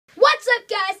up,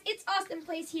 guys? It's Austin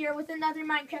Plays here with another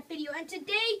Minecraft video, and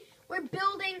today we're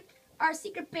building our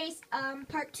secret base,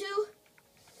 part 2.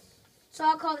 So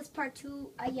I'll call this part 2,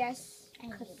 I guess.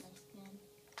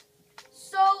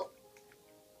 So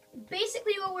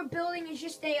basically, what we're building is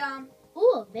just a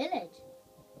a village.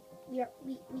 We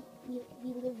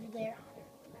live there.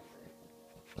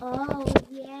 Oh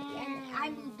yeah. And I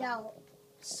moved out.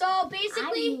 So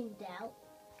basically, I moved out.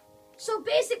 So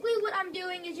basically, what I'm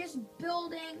doing is just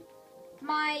building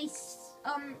my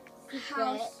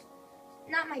house,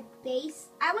 not my base.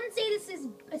 I wouldn't say this is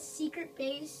a secret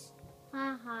base.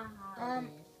 Ha ha ha.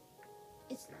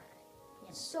 It's not.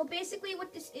 Yeah. So basically,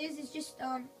 what this is just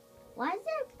Why is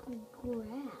there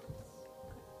grass?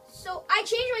 So I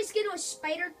changed my skin to a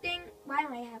spider thing. Why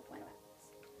do I have this?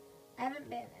 I haven't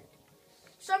been in.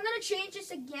 So I'm gonna change this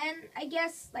again. I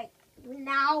guess like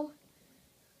now,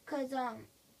 cause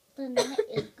The night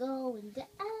is going down.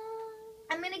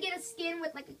 I'm gonna get a skin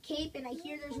with like a cape, and I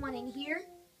hear there's one in here.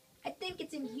 I think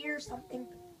it's in here or something.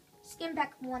 Skin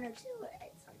pack 1 or 2 or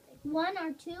something. 1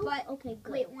 or 2? But okay,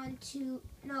 good. Wait, 1, 2.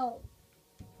 No.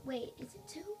 Wait, is it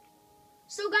 2?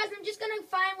 So guys, I'm just gonna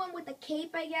find one with a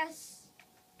cape, I guess,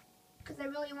 because I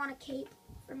really want a cape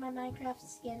for my Minecraft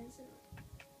skins.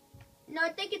 No, I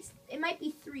think it might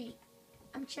be 3.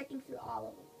 I'm checking through all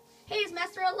of them. Hey, it's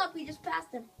Master of Luck. We just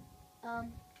passed him.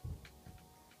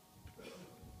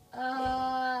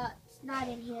 It's not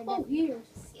in here. Oh, here.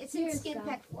 It's in skin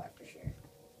pack 4 for sure.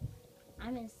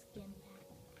 I'm in skin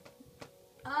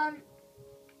pack.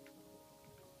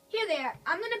 Here they are.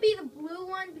 I'm gonna be the blue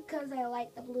one because I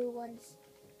like the blue ones.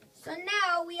 So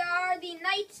now we are the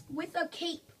knight with a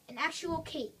cape, an actual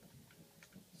cape.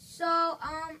 So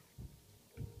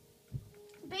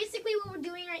basically what we're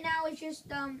doing right now is just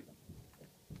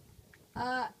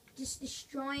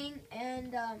destroying,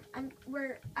 and I'm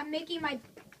making my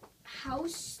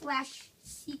house /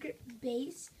 secret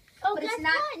base. Oh, but guess it's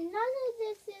not. what? None of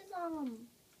this is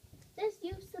This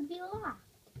used to be locked.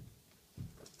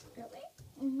 Really?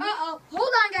 Mm-hmm. Uh-oh.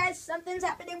 Hold on, guys. Something's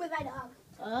happening with my dog.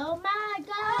 Oh my Oh,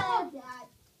 God! God.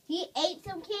 He ate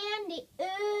some candy.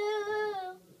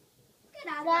 Ooh. Get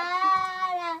out of La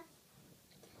la.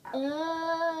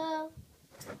 Ooh.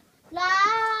 La.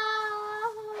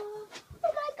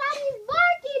 Oh my God! He's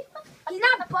barking. He's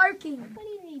not barking. What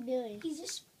is he doing? He's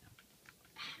just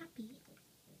happy.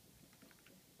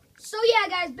 So yeah,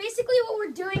 guys, basically what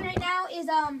we're doing right now is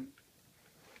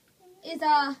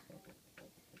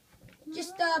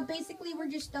basically we're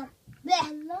just I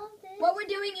love this. what we're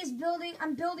doing is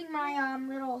I'm building my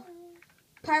little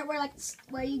part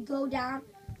where you go down.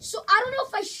 So I don't know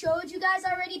if I showed you guys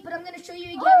already, but I'm gonna show you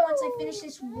again once I finish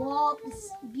this wall,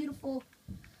 this beautiful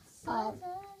I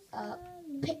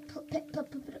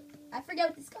forget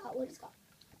what it's called. What it's called?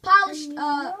 Polished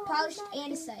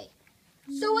andesite.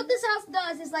 So what this house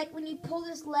does is like when you pull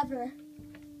this lever,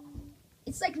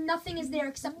 it's like nothing is there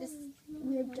except this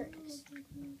weird darkness.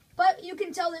 But you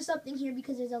can tell there's something here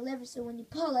because there's a lever. So when you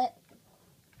pull it,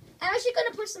 I'm actually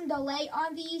gonna put some delay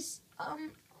on these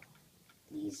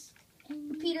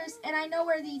repeaters, and I know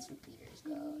where these repeaters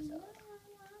go.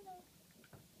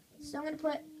 So I'm gonna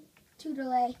put 2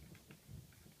 delay.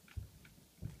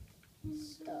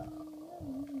 So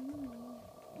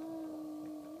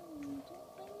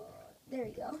there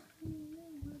we go.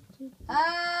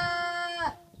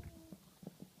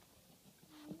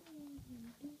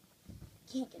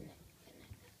 Can't connect.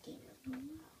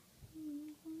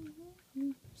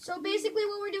 So basically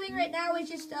what we're doing right now is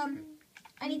just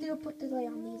I need to go put delay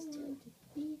on these 2.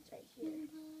 It's right here.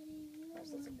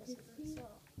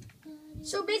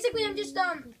 So basically I'm just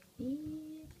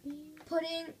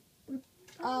putting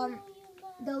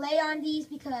delay on these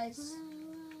because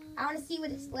I want to see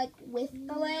what it's like with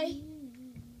delay,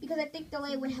 because I think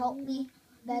delay would help me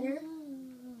better.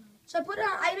 So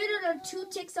I made it on 2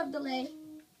 ticks of delay.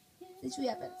 Let's see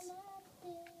what happens.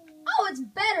 Oh, it's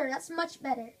better. That's much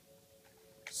better.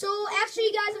 So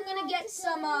actually, guys, I'm gonna get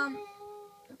some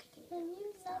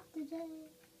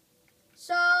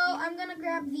So I'm gonna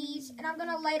grab these and I'm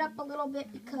gonna light up a little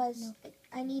bit because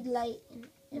I need light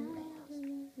in my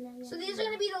house. So these are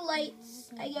gonna be the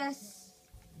lights, I guess.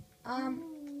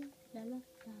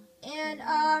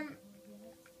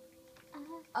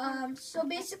 So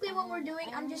basically what we're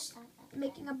doing, I'm just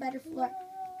making a better floor.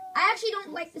 I actually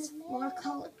don't like this floor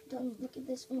color. Don't look at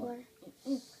this floor.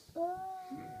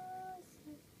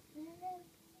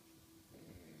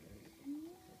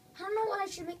 I don't know what I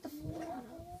should make the floor out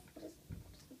of.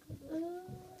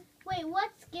 Wait, what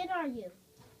skin are you?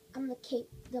 I'm the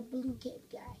blue cape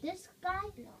guy. This guy?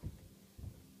 No.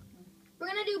 We're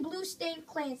gonna do blue stained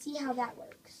clay and see how that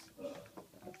works.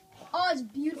 Oh, it's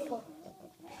beautiful.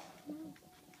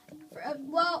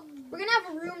 Well, we're gonna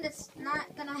have a room that's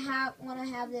not gonna wanna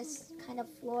have this kind of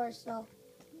floor. So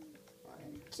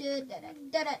 1, 2,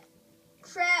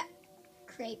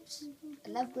 crepes. I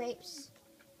love grapes.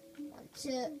 1,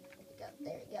 2.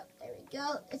 There we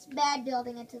go. It's bad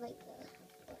building into like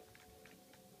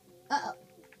the.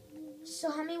 So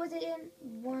how many was it in?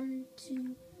 1,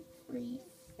 2, 3,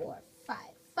 4, 5.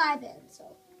 5 in.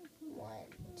 So 1,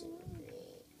 2,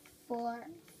 3, 4,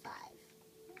 5.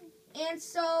 And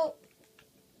so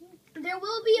there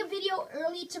will be a video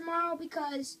early tomorrow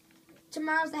because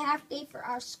tomorrow's the half day for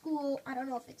our school. I don't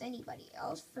know if it's anybody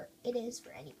else. It is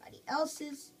for anybody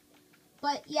else's.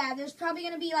 But yeah, there's probably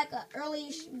gonna be like an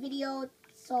early-ish video.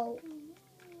 So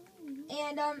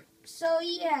so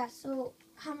yeah. So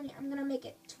how many? I'm gonna make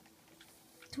it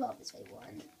 12 this way.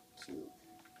 1, 2,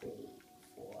 3,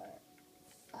 4,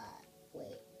 5.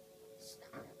 Wait,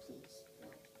 stop, please. No.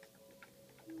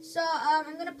 So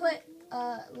I'm gonna put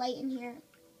light in here,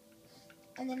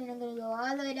 and then I'm gonna go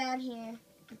all the way down here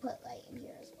and put light in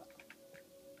here as well.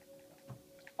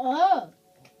 Oh,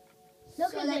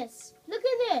 look So at this! Look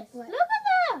at this! What? Look at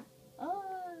that! Oh,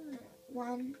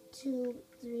 1, 2,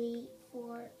 3,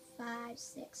 4, 5,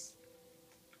 6,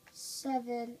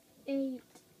 7, 8,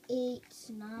 8,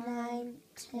 9, 9,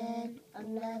 10,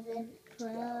 11,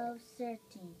 12,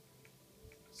 13.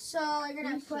 So we're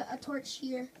gonna put a torch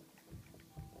here,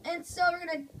 and so we're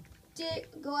gonna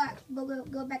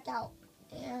go back out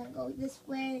and go this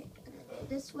way, and then go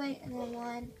this way, and then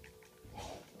 1,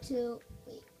 2,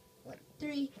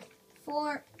 3,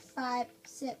 4, 5,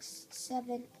 6,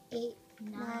 7, 8,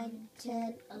 9,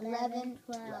 10, 11,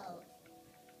 12.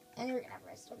 And then we're gonna have a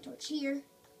redstone torch here.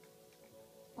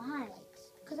 Why?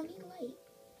 Because I need light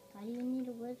Why do you need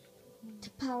a wood? to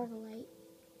power the light.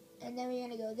 And then we're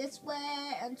gonna go this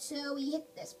way until we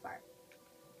hit this part.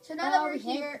 So now that we're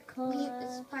here, we hit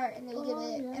this part, and then we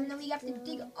and then we have to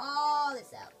dig all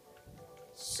this out.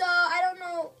 So I don't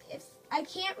know if I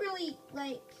can't really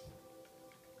like.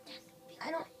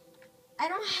 I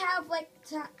don't have like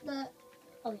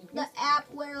the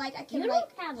app where like I can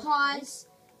like pause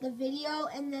the video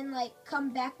and then like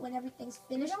come back when everything's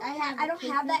finished. I don't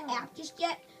have that app just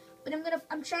yet, but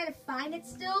I'm trying to find it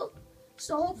still.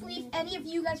 So hopefully, if any of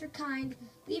you guys are kind,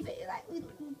 leave it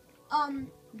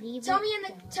tell me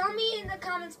in the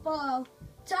comments below.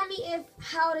 Tell me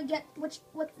how to get what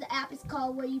the app is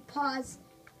called where you pause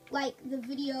like the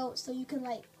video so you can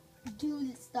like do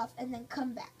this stuff and then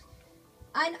come back.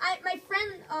 My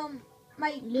friend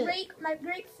my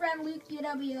great friend Luke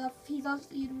UWF, he's also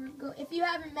a YouTuber. If you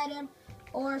haven't met him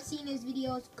or seen his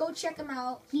videos, go check him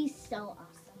out. He's so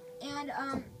awesome. And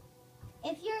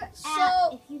if you're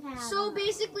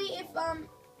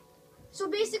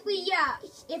yeah,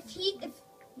 if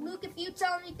Luke, if you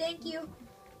tell me, thank you.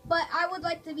 But I would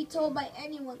like to be told by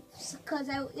anyone because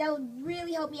that would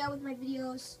really help me out with my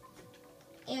videos.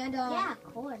 And yeah, of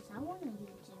course, I want a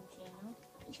YouTube channel.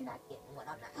 You're not getting one.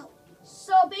 I'm not helping.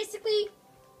 So basically,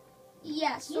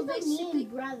 yeah. So he's a mean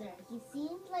brother. He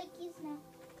seems like he's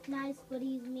nice, but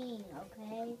he's mean.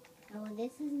 Okay. No,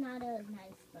 this is not a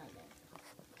nice brother.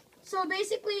 So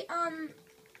basically,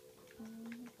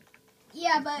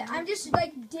 yeah, but I'm just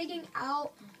like digging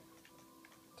out.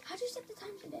 How'd you set the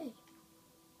time today?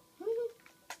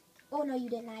 Oh no, you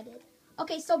didn't. I did.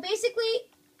 Okay, so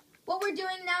basically, what we're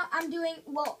doing now, I'm doing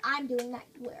that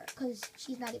because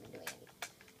she's not even doing anything.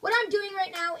 What I'm doing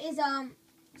right now is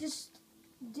just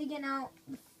digging out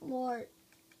the floor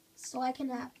so I can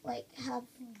have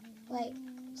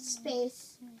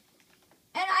space.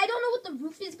 And I don't know what the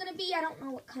roof is gonna be. I don't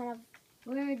know what kind of.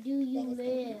 Where do you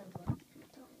live?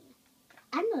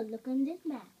 I'm gonna look on this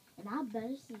map, and I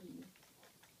better see you.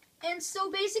 And so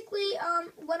basically,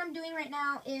 what I'm doing right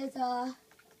now is if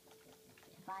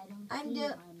I don't see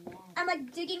I'm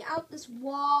like digging out this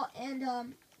wall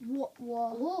and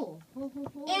wall.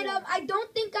 And I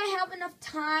don't think I have enough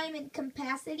time and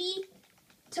capacity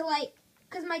to like,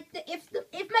 cause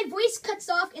if my voice cuts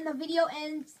off and the video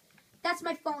ends, that's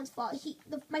my phone's fault.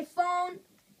 My phone,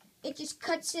 it just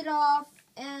cuts it off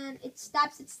and it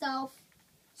stops itself.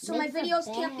 So my videos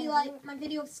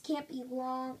can't be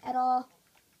long at all.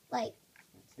 Like,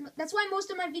 that's why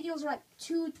most of my videos are like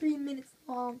 2-3 minutes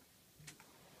long.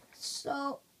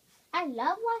 So I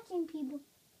love watching people.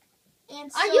 And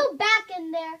so, are you back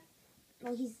in there?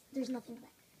 No, there's nothing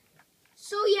back.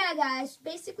 So yeah, guys,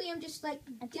 basically I'm just like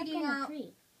digging out.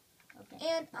 Okay.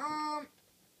 And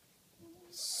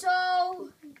so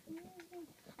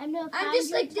I'm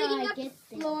just like digging up the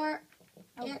floor.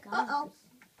 And round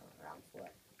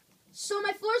floor. So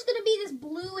my floor is gonna be this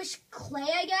bluish clay,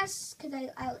 I guess, because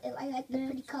I like the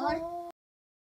pretty color.